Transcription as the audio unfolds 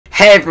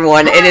Hey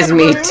everyone, it is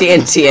me,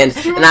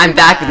 TNTeon, and I'm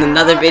back with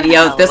another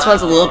video. This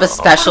one's a little bit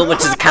special,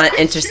 which is kind of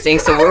interesting.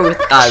 So we're with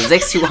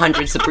Zix200,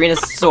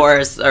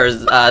 Sabbiosaurus, or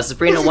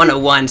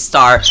Sabbiosaurus101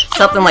 star,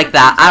 something like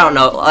that. I don't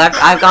know.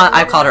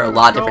 I've called her a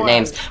lot of different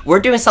names. We're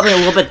doing something a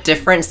little bit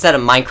different. Instead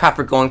of Minecraft,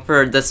 we're going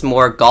for this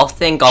more golf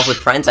thing, Golf with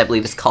Friends, I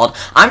believe it's called.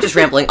 I'm just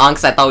rambling on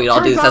because I thought we'd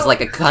all do this as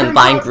like a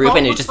combined group,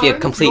 and it'd just be a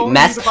complete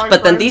mess.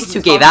 But then these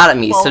two gave out at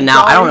me, so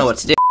now I don't know what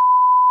to do.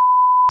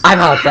 I'm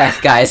out of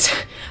breath, guys.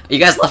 You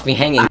guys left me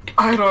hanging.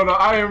 I don't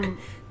know.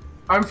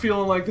 I'm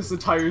feeling like this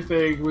entire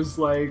thing was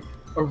like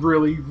a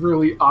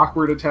really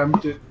awkward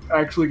attempt at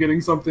actually getting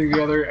something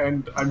together,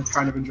 and I'm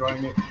kind of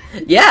enjoying it.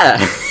 Yeah.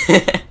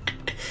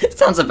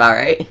 Sounds about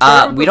right.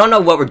 We don't know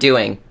what we're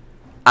doing.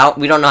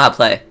 We don't know how to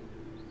play.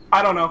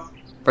 I don't know.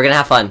 We're gonna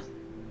have fun.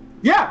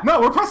 Yeah,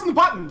 no, we're pressing the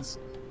buttons.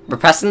 We're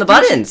pressing the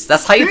buttons.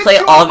 That's how you play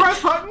all of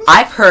it.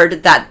 I've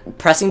heard that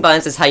pressing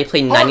buttons is how you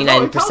play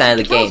 99% of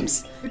the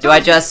games. Do I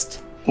just...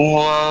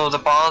 Whoa, the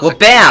balls. Well,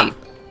 bam!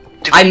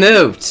 I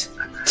moved.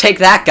 Take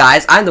that,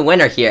 guys. I'm the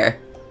winner here.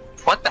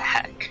 What the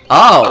heck?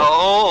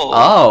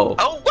 Oh.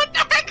 Oh, what the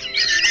heck?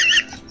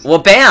 Well,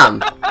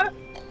 bam!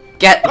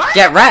 Get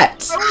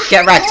wrecked.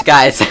 Get wrecked,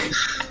 guys.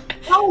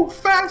 How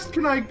fast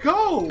can I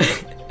go?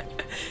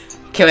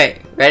 Okay,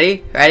 wait.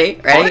 Ready?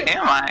 What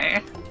am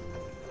I?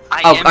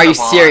 Are you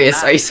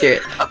serious? Are you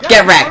serious?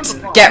 Get wrecked.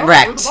 Get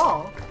wrecked.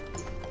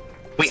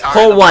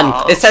 Hole one.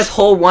 It says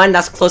hole one.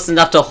 That's close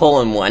enough to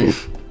hole in one.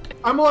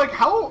 I'm like,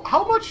 how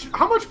much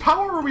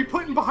power are we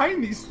putting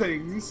behind these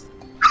things?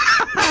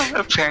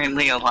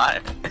 Apparently a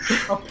lot.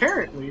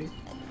 Apparently.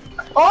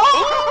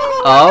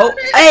 Oh! Oh,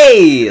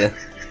 hey!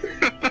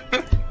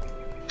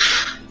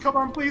 Come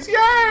on, please!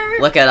 Yay!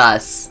 Look at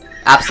us,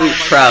 absolute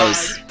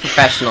pros, God.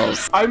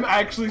 Professionals. I'm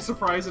actually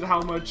surprised at how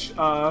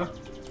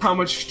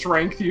much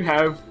strength you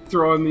have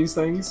throwing these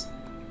things.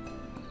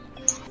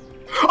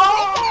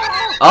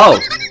 Oh!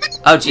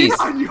 Oh, jeez.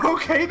 Are you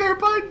okay there,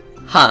 bud?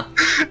 Huh.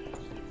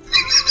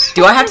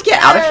 Do I have to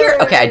get out of here?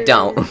 Okay, I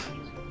don't.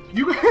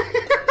 You.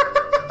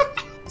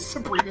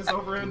 Sabrina's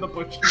over in the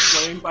bushes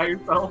playing by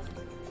herself.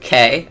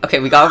 Okay,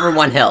 we got over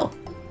one hill.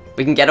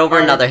 We can get over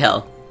another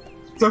hill.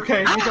 It's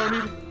okay.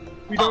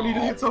 We don't need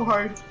to hit so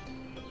hard.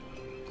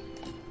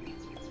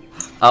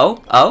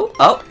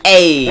 Oh,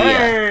 hey!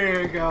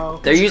 There you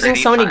go. They're using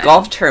so many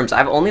golf terms.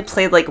 I've only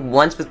played like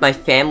once with my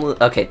family.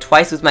 Okay,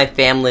 twice with my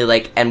family.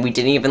 Like, and we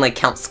didn't even like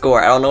count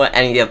score. I don't know what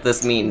any of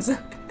this means.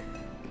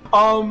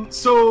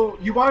 So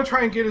you want to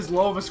try and get as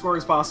low of a score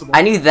as possible.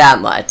 I knew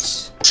that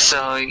much.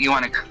 So you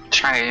want to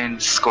try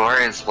and score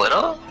as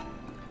little?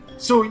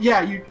 So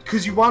yeah,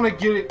 because you want to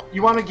get it.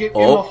 You want to get in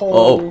the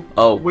hole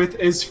with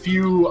as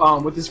few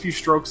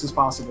strokes as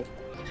possible.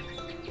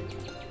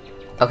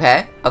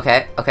 Okay.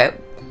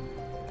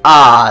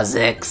 Ah,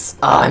 Zix.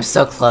 Oh, I'm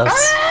so close.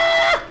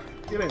 Ah!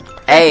 Get in.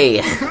 Hey.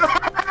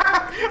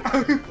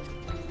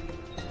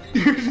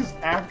 You're just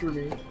after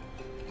me.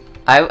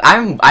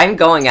 I'm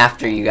going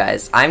after you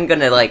guys. I'm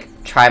gonna like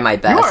try my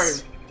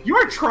best. You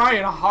are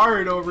trying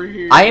hard over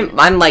here. I'm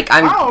my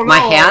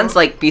hands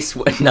like be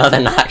no, they're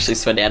not actually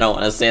sweaty. I don't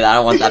want to say that. I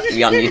don't want that to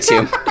be on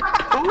YouTube.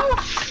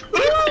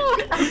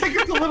 I think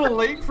it's a little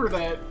late for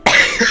that.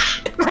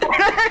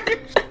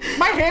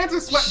 My hands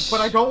are sweating,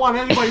 but I don't want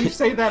anybody to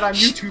say that on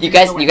YouTube. You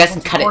guys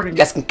can cut it. You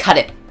guys can cut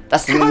it.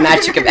 That's the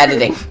magic of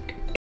editing.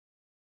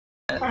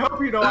 I hope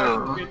you know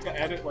I forget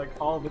to edit like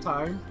all the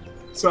time.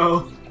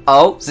 So.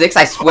 Oh, Zix,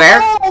 I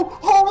swear. Oh,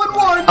 hole in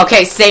one.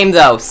 Okay, same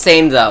though.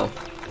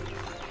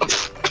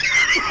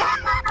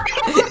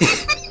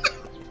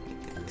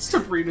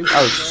 Sabrina's.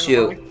 Oh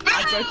shoot.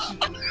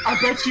 I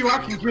bet you I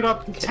can get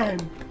up to 10.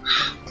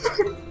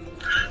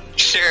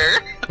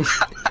 Sure.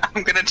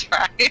 I'm gonna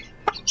try.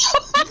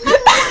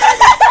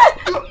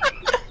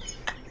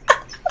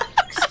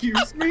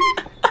 Excuse me?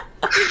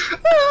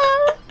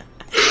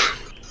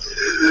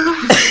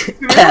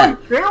 Did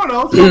anyone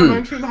else want to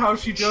mention how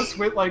she just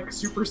went like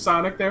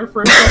supersonic there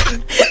for a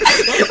second?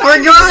 We're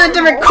going on a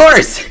different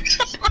course!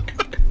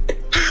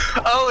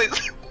 Oh,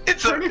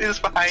 it's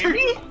behind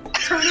me?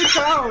 Turn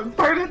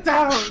it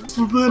down!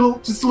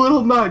 Just a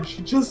little nudge.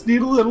 You just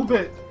need a little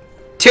bit.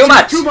 Too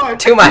much!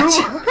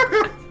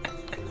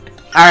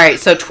 Alright,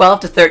 so 12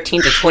 to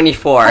 13 to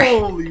 24.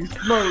 Holy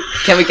smoke.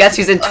 Can we guess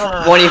who's in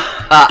 20,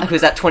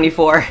 who's at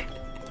 24?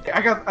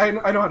 I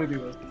know how to do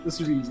this. This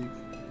should be easy.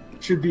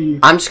 Should be.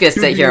 I'm just gonna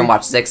sit here and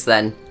watch Zix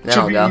then. Then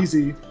I'll go. Should be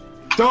easy.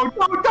 Don't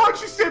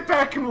you sit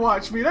back and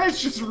watch me.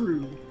 That's just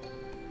rude.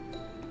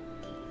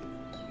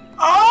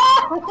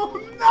 Oh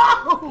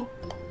no!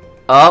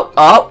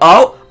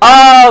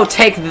 Oh!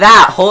 Take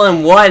that! Hole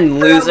in one,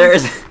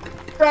 losers.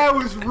 That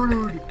was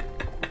rude.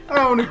 I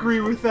don't agree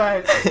with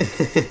that.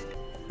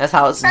 That's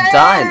how it's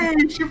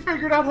done. She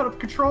figured out how to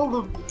control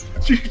them.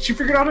 She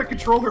figured out how to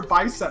control her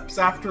biceps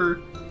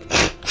after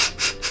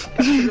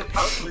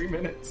about 3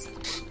 minutes.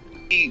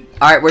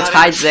 Alright, we're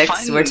tied,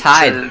 Zix. We're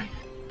tied.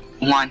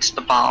 Launch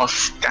the ball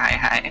sky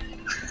high.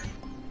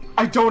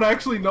 I don't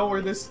actually know where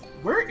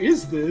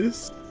is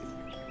this?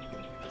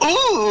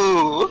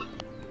 Ooh!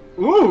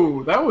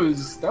 Ooh, that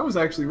was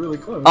actually really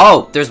close.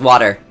 Oh, there's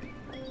water.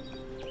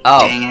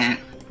 Oh, Dang it.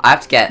 I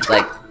have to get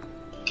like.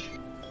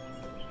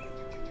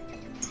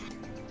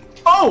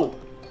 Oh!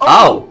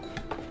 Oh!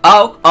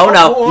 Oh! Oh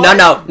no! Oh, No!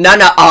 No! No!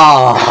 No!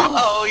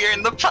 Oh! Oh, you're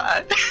in the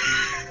pot.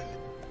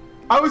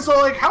 I was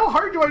all like, how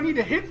hard do I need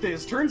to hit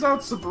this? Turns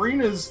out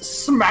Sabrina's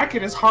smack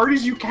it as hard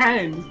as you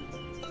can.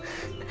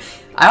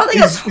 I don't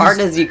think as hard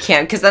as you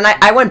can, because then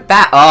I went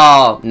back.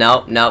 Oh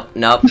no! No!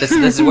 No! This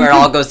is where it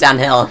all goes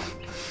downhill.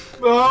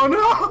 Oh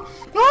no!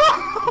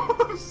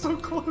 Oh, I'm so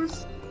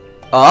close.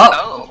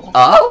 Oh!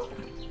 Oh!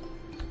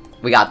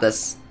 We got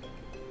this.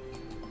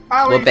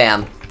 Owie. Well,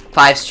 bam.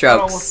 5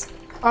 strokes.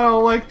 I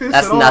don't like this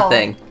That's at all.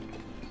 nothing.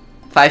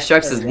 5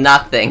 strokes is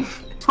nothing.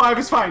 5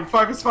 is fine.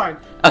 5 is fine.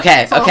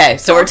 Okay, So- okay,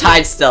 so we're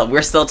tied still.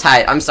 We're still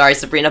tied. I'm sorry,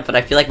 Sabrina, but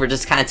I feel like we're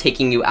just kind of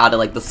taking you out of,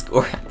 like, the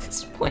score at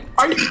this point.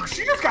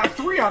 She just got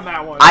 3 on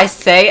that one. I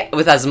say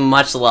with as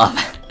much love.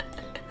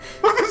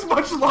 With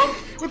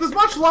as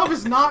much love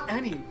as not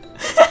any.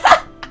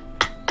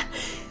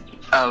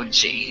 Oh,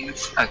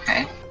 jeez.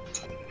 Okay.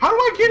 How do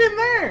I get in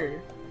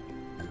there?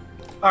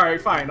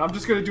 Alright, fine. I'm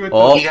just gonna do it.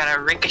 Oh. You gotta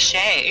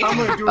ricochet. I'm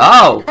gonna do it.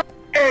 Oh!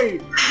 Hey!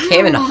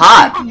 Came in you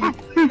hot.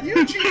 cheeky-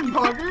 You cheating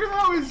bugger.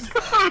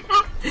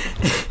 That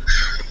was...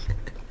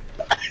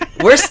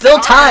 We're still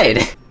tied!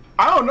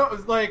 I don't know.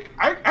 It's like,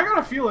 I got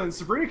a feeling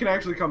Sabrina can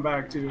actually come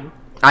back, too.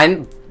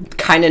 I'm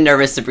kind of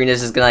nervous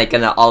Sabrina's just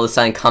gonna all of a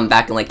sudden come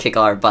back and, like, kick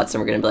all our butts,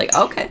 and we're gonna be like,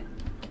 okay.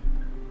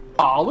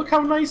 Aw, look how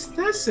nice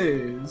this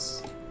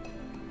is.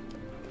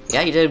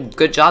 Yeah, you did a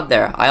good job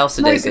there. I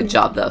also did Nice a good and-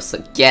 job, though,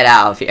 so get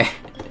out of here.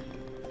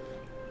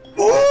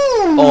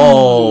 Ooh!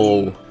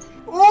 Oh!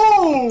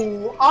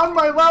 Ooh! On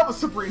my level,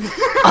 Sabrina.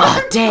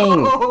 Ah,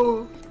 dang.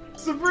 Oh,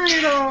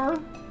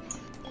 Sabrina!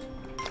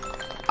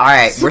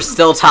 Alright, we're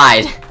still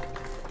tied.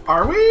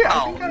 Are we?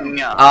 Oh,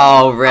 no.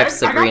 Oh, rip, I got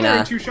there Sabrina.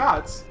 in 2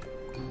 shots.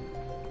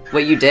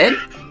 Wait, you did?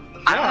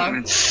 I don't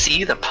even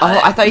see the pot.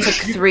 Oh, I thought you took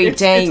 3, It's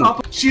dang.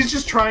 up. She's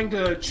just trying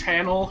to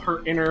channel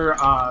her inner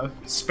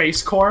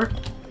space core.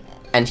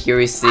 And here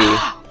we see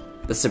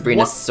the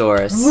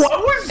Sabrinosaurus What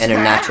was in her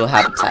that? natural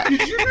habitat.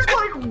 Did you just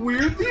like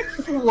weirdly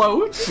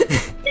float?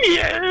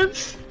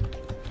 Yes.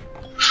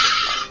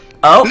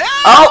 Oh! No!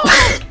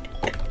 Oh!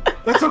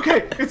 That's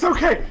okay. It's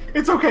okay.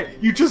 It's okay.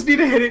 You just need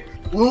to hit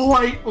it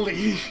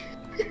lightly.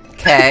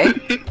 Okay.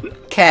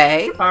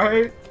 Okay.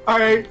 Alright.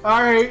 Alright.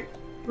 Alright.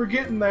 We're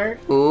getting there.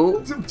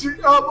 Ooh.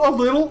 A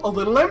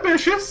little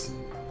ambitious.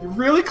 You're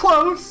really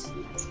close.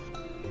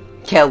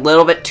 Okay, a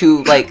little bit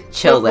too, like,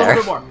 chill A little there.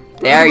 bit more.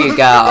 There you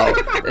go.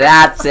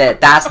 That's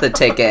it. That's the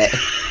ticket.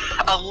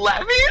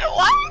 11?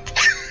 What?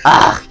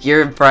 Ugh,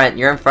 you're in front.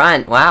 You're in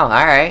front. Wow,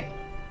 alright.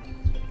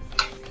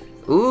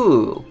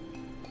 Ooh.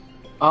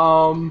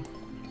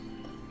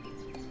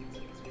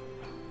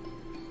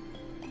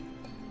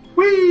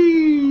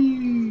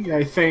 Whee!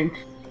 I think.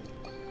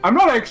 I'm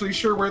not actually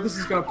sure where this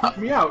is gonna put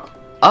me out.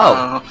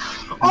 Oh.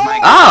 Oh my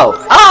god.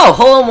 Oh! Oh!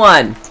 Hole in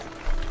one!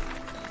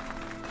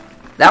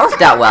 That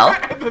worked out well.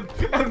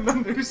 and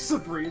then there's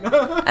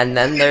Sabrina. And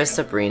then there's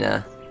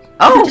Sabrina.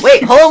 Oh,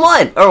 wait! Hole in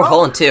one! Or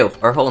hole in 2.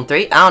 Or hole in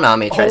 3? I don't know how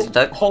many tries it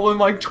took. Hole in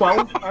like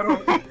 12? I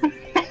don't.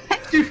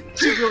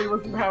 She really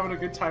wasn't having a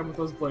good time with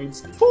those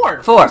blades.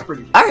 4. 4. That's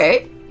pretty.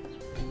 Alright.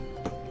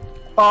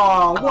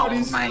 Oh, what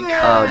is my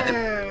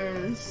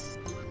this?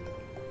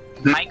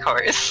 My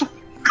course.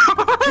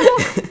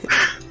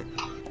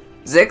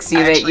 Zix,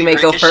 you may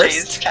go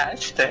first.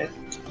 Faster.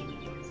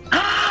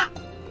 No!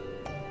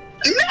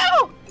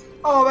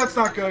 Oh, that's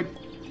not good.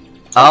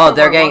 Oh,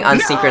 they're getting No!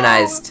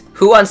 unsynchronized.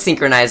 Who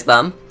unsynchronized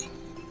them?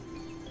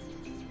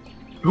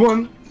 Who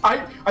won?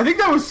 I think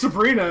that was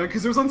Sabrina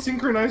because it was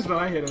unsynchronized when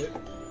I hit it.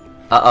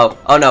 Uh-oh.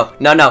 Oh no.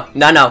 No, no.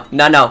 No, no.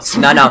 No, no.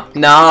 No, no.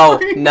 No.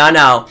 No,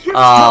 no. Oh,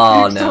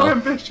 Stop being so no.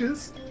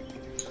 ambitious.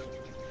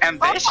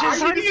 Ambitious?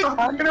 What are you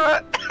talking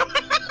about?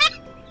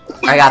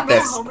 I got don't know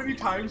this. How many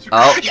times you're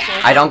Oh, gonna be so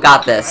I don't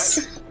got that.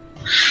 this.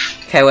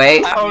 Okay,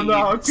 wait. Oh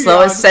no,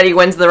 Slow and steady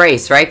wins the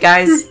race, right,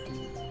 guys?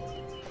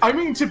 I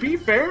mean, to be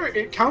fair,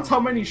 it counts how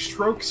many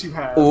strokes you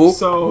have. Ooh.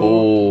 So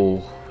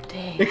Ooh.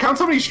 Dang. it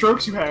counts how many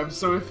strokes you have.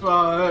 So if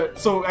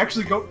so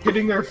actually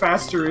getting there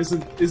faster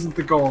isn't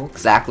the goal.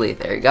 Exactly.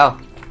 There you go.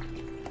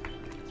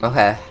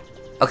 Okay.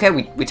 Okay,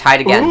 we tied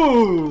again.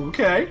 Ooh,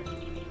 okay.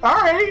 All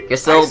right. You're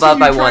still I see above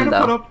by you trying 1, to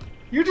though. put up-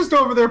 you're just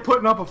over there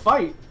putting up a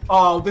fight.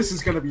 Oh, this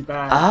is gonna be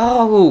bad.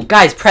 Oh,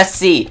 guys, press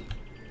C.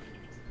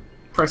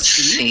 Press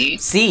C. See?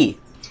 C.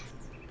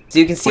 So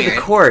you can see the Weird.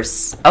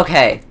 course.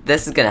 Okay,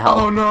 this is gonna help.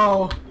 Oh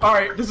no. All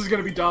right, this is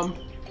gonna be dumb.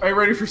 Are you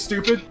ready for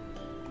stupid?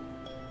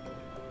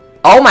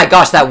 Oh my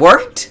gosh, that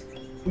worked?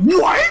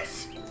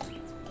 What?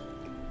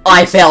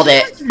 I failed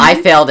it. Excuse me? I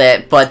failed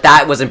it, but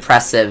that was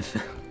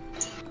impressive.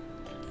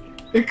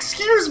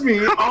 Excuse me.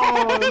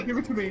 Oh, give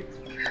it to me.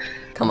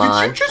 Come Did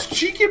on. you just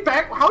cheek it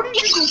back? How did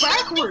you go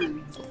backwards?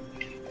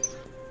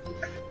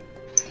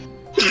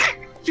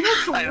 She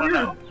got so I don't weird.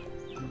 know.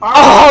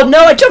 Oh no,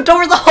 I jumped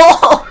over the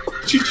hole!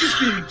 She's just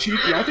being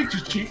cheeky. I think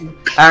she's cheating.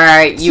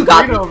 Alright, you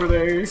got Sabrina over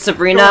there.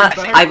 Sabrina,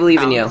 I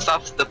believe in you. Bounce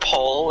off the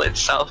pole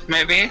itself,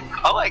 maybe?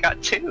 Oh, I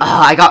got 2. Oh,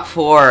 I got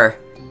 4.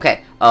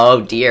 Okay.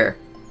 Oh, dear.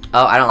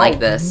 Oh, I don't like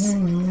this.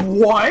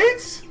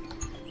 What?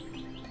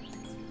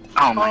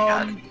 Oh my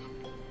god.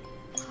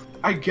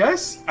 I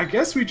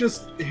guess we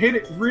just hit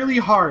it really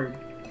hard.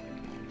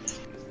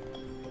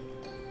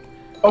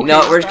 Okay, You know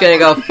what, we're just gonna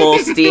go full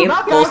steam,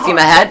 full steam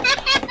ahead.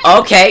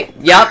 Okay,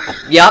 yep,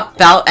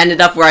 about ended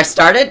up where I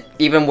started,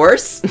 even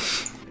worse.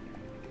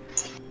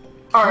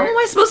 How am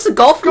I supposed to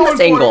golf from this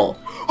angle?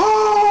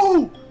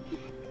 Oh!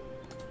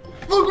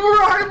 Look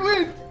where I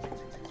went!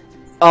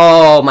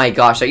 Oh my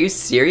gosh, are you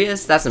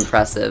serious? That's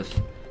impressive.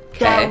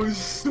 Okay. That was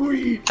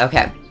sweet.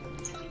 Okay.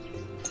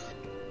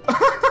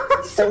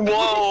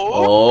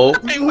 Whoa!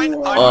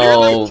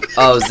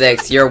 Oh,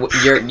 Zix,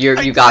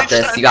 you got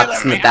this. You got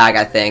this in the bag,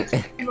 I think.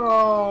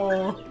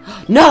 No.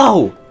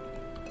 No!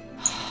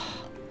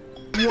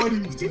 What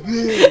is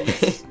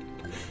this?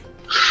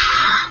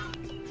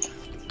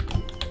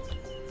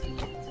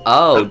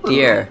 Oh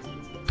dear.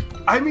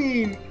 I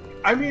mean,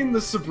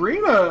 the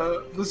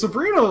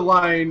Sabrina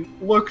line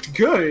looked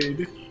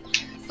good,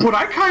 but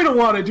I kind of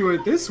want to do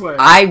it this way.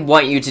 I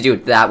want you to do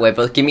it that way,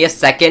 but give me a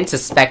second to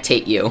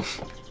spectate you.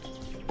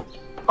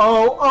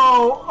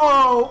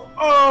 Oh!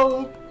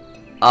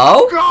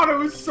 Oh? God, it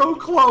was so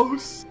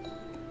close.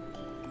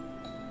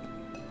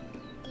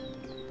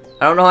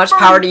 I don't know how much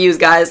power to use,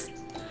 guys.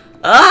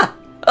 Ah!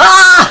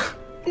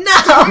 No!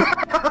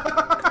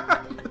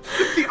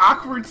 The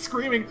awkward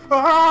screaming.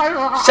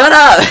 Ah! Shut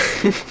up!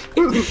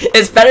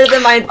 It's better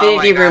than my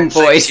Infinity Room God,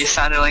 voice. You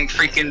sounded like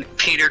freaking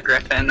Peter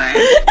Griffin there.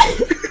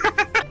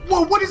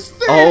 Whoa, what is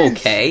this?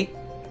 Okay.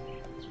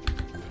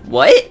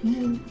 What?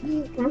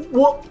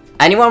 What?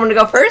 Anyone want to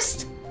go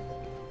first?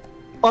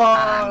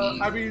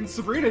 I mean,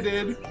 Sabrina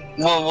did.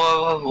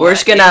 Whoa. We're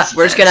just gonna.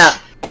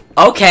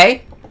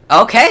 Okay.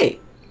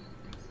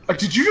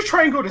 Did you just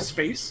try and go to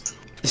space?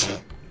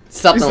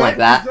 Something like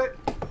that.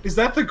 Is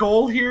that the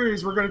goal here?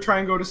 Is we're gonna try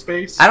and go to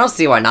space? I don't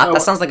see why not. Oh.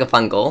 That sounds like a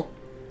fun goal.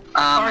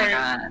 Oh my Alright.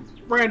 god.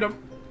 Random.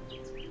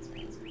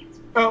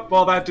 Oh,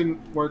 well, that didn't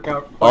work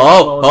out quite as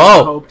Oh! well as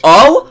I hoped.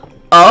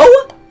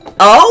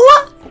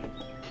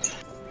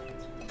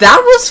 That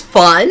was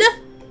fun.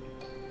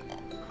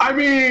 I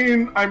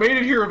mean, I made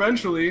it here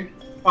eventually.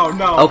 Oh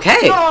no.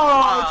 Okay.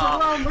 No, it's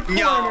around the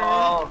corner.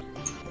 No.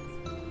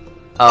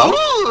 Oh.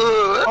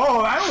 Ooh.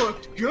 Oh, that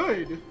looked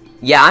good.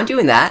 Yeah, I'm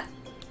doing that.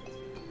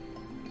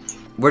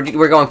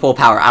 We're going full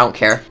power. I don't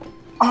care.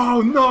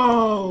 Oh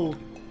no.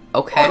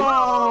 Okay.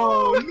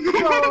 Oh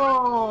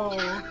no.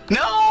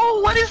 No,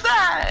 what is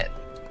that?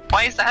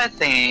 Why is that a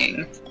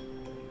thing?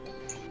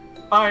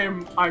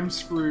 I'm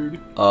screwed.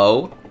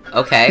 Oh.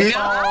 Okay.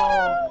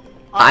 Oh,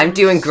 I'm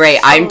doing great.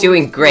 I'm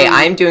doing great. screwed.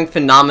 I'm doing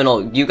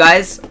phenomenal. You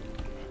guys,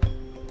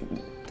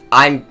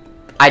 I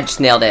just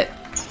nailed it.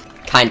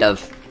 Kind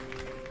of.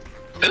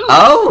 Ooh.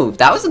 Oh,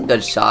 that was a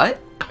good shot.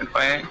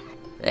 Wait.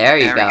 There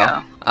you There we go.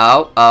 go.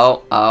 Oh.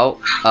 Oh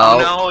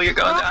no, you're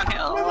going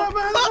downhill.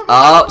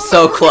 Oh,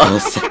 so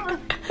close.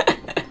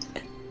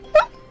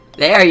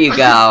 There you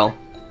go.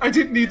 I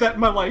didn't need that in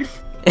my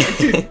life. I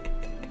didn't.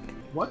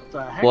 What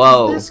the heck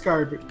Whoa. is this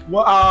garbage?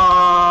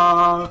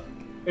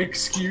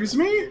 Excuse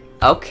me?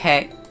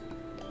 Okay.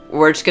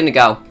 We're just gonna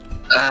go.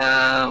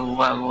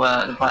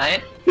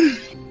 What?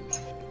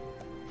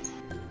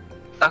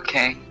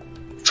 Okay.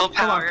 Full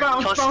power,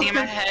 bounce, full bounce, steam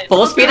bounce. ahead.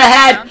 Full speed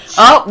ahead.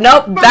 Oh,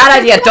 nope. Bad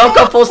idea. Don't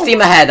go full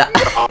steam ahead.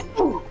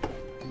 Oh,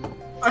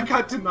 I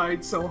got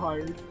denied so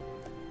hard.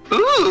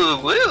 Ooh,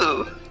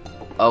 woo.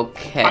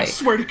 Okay. I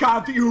swear to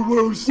God, the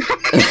Uwoos.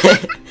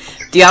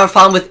 Do you have a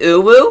problem with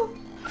uwu?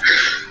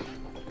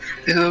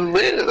 Ooh,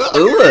 woo.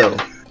 Uwu.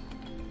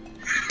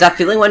 That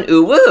feeling when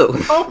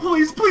uwu. Oh,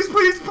 please.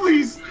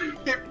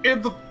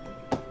 In the...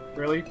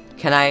 Really?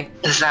 Can I?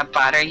 Does that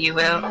bother you,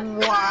 Will?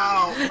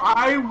 Wow.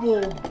 I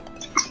will...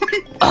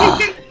 Oh,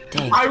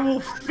 dang. I will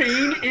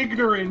feign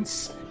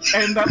ignorance,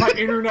 and that my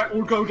internet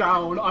will go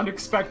down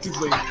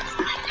unexpectedly.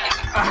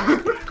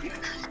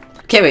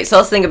 Okay, wait, so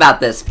let's think about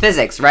this.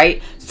 Physics,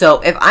 right?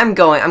 So if I'm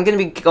gonna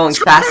be going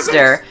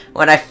faster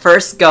when I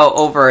first go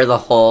over the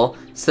hole.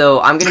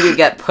 So I'm gonna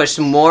get pushed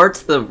more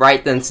to the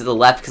right than to the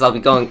left because I'll be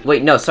going.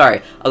 Wait, no,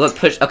 sorry. I'll go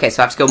push. Okay,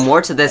 so I have to go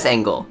more to this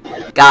angle.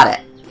 Got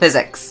it.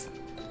 Physics.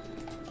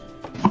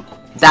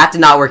 That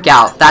did not work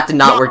out. That did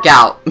not work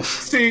out.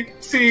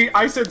 See,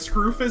 I said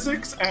screw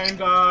physics,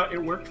 and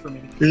it worked for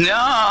me.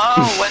 No,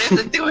 what is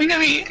it doing to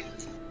me?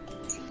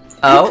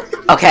 Oh,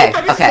 okay,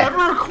 That is okay.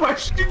 never a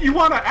question you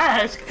want to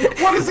ask.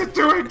 What is it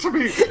doing to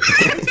me?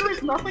 The answer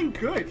is nothing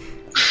good.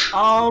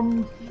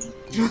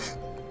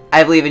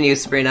 I believe in you,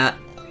 Sabrina.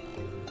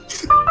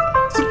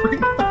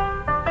 Sabrina.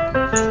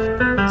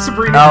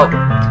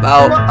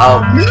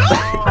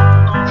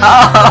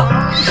 Oh.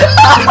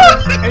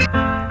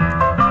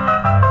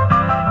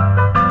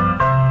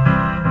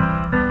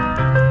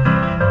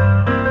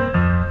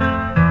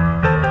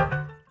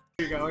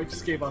 There you go, I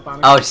just gave up on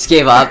it. Oh, just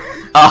gave up.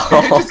 Oh.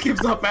 It just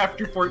gives up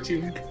after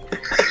 14.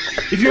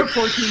 If you have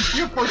 14,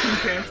 you have 14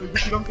 chances.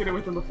 If you don't get it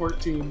within the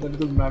 14, then it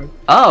doesn't matter.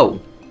 Oh.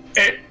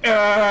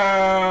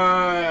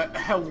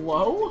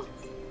 Hello?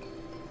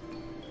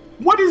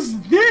 What is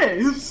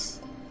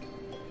this?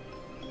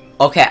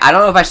 Okay, I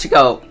don't know if I should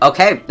go.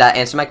 Okay, that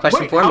answered my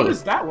question for me. How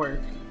does that work?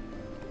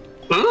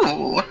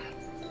 Ooh.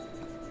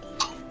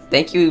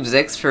 Thank you,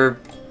 Zix, for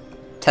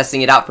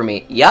testing it out for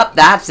me. Yep,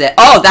 that's it.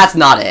 Oh, that's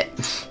not it.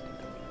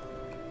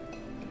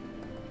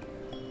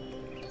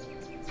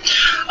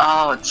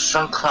 Oh, it's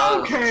so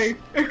close. Okay,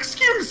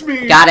 excuse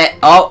me. Got it.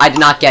 Oh, I did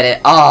not get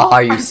it. Oh,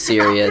 are you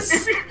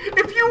serious?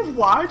 If you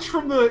watch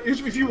from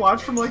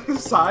like the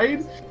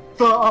side,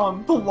 the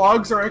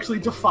logs are actually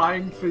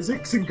defying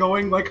physics and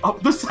going like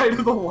up the side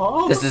of the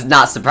log. This does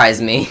not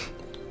surprise me.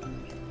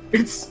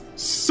 It's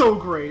so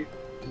great.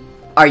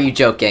 Are you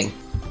joking?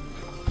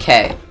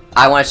 Okay,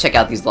 I want to check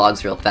out these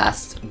logs real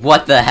fast.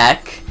 What the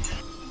heck?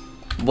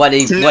 What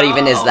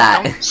even is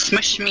that? Don't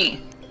smush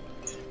me.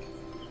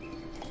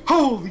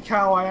 Holy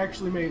cow, I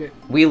actually made it.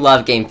 We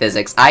love game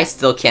physics. I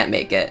still can't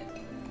make it.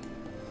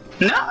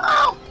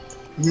 No!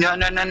 No,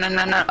 no, no, no,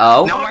 no, no.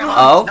 Oh? No more Oh?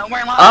 logs. No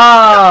more logs.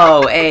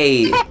 Oh,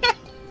 hey.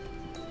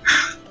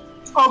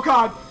 Oh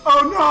god.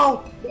 Oh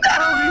no.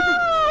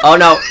 Oh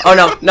no, oh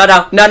no, no,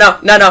 no, no, no,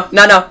 no, no,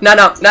 no, no, no,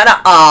 no, no, no.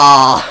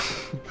 Oh.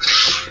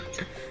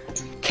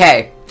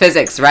 Okay,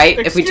 physics, right?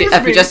 If we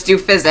just do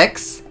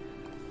physics.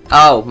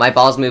 Oh, my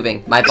ball's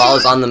moving. My ball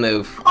is on the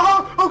move.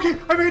 Oh, okay.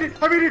 I made it.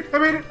 I made it. I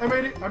made it. I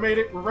made it. I made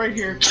it. We're right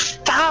here.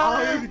 All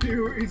I have to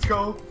do is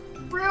go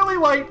really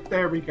light.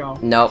 There we go.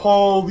 Nope.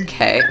 Holy.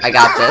 Okay, I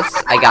got this.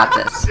 I got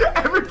this.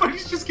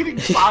 Everybody's just getting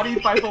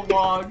bodied by the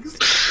logs.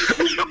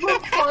 It's so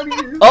funny.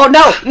 Oh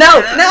no, no,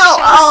 no!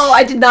 Oh,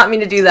 I did not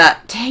mean to do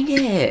that. Dang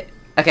it.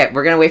 Okay,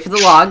 we're gonna wait for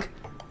the log.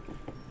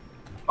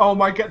 Oh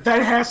my god,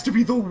 that has to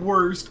be the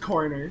worst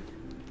corner.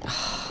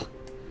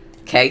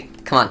 Okay,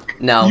 come on.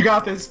 No. You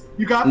got this.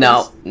 You got this.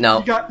 No, no.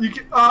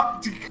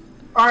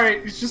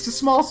 Alright, it's just a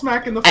small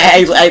smack in the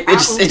It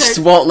face. just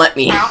won't let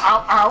me. Ow,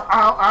 ow,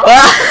 ow, ow,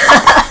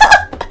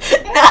 ow.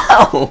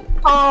 No!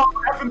 Oh,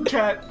 F in the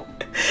chat.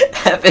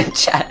 F in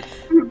chat.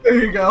 There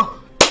you go.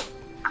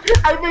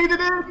 I made it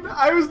in.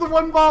 I was the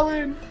one ball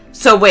in.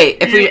 So wait,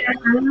 if we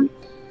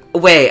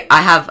wait,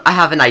 I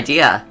have an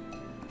idea.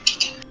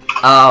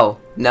 Oh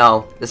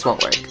no, this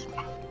won't work.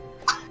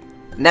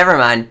 Never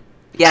mind.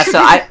 Yeah, so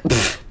I.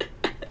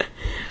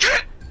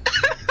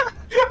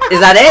 Is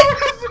that it?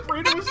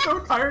 Sabrina was so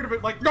tired of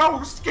it. Like,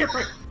 no, skip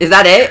it. Is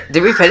that it?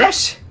 Did we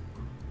finish?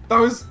 That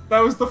was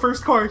the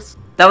first course.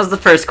 That was the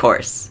first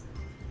course.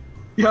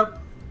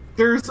 Yep.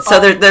 There's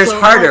there's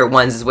harder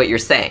ones, is what you're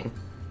saying.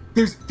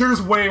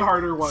 There's way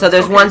harder ones. So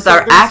there's ones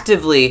that are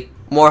actively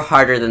more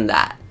harder than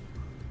that.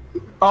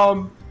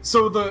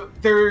 So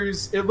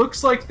it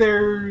looks like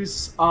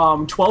there's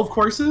 12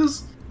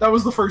 courses. That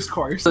was the first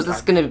course. So is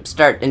this gonna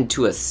start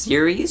into a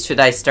series? Should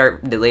I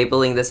start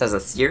labeling this as a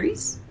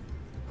series?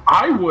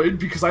 I would,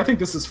 because I think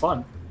this is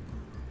fun.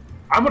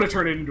 I'm gonna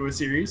turn it into a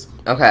series.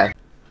 Okay.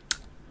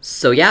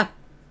 So yeah,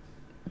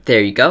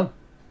 there you go.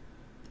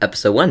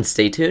 Episode 1,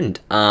 stay tuned.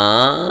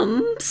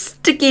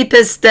 Sticky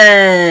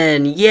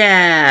Piston!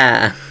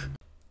 Yeah!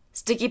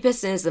 Sticky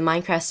Piston is a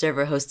Minecraft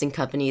server hosting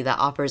company that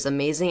offers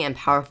amazing and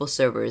powerful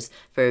servers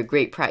for a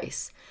great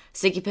price.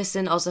 Sticky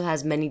Piston also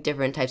has many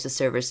different types of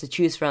servers to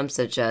choose from,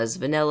 such as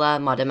vanilla,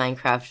 modded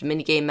Minecraft,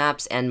 minigame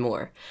maps, and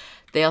more.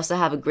 They also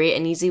have a great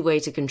and easy way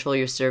to control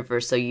your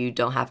server so you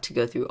don't have to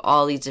go through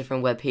all these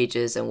different web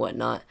pages and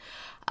whatnot.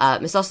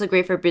 It's also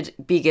great for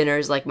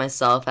beginners like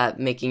myself at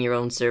making your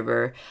own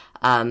server.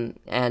 And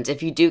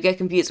if you do get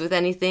confused with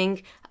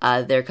anything,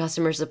 their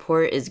customer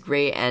support is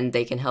great and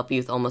they can help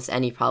you with almost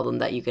any problem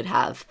that you could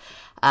have.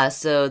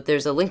 So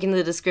there's a link in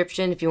the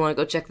description if you want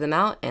to go check them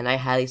out, and I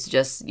highly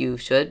suggest you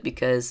should,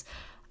 because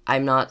they're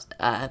not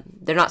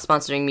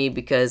sponsoring me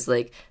because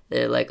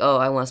they're like, oh,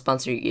 I want to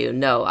sponsor you.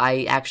 No,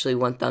 I actually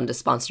want them to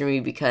sponsor me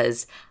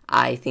because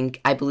I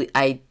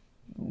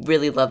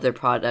really love their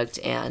product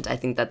and I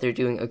think that they're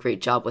doing a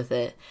great job with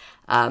it.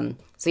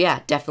 So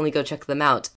yeah, definitely go check them out.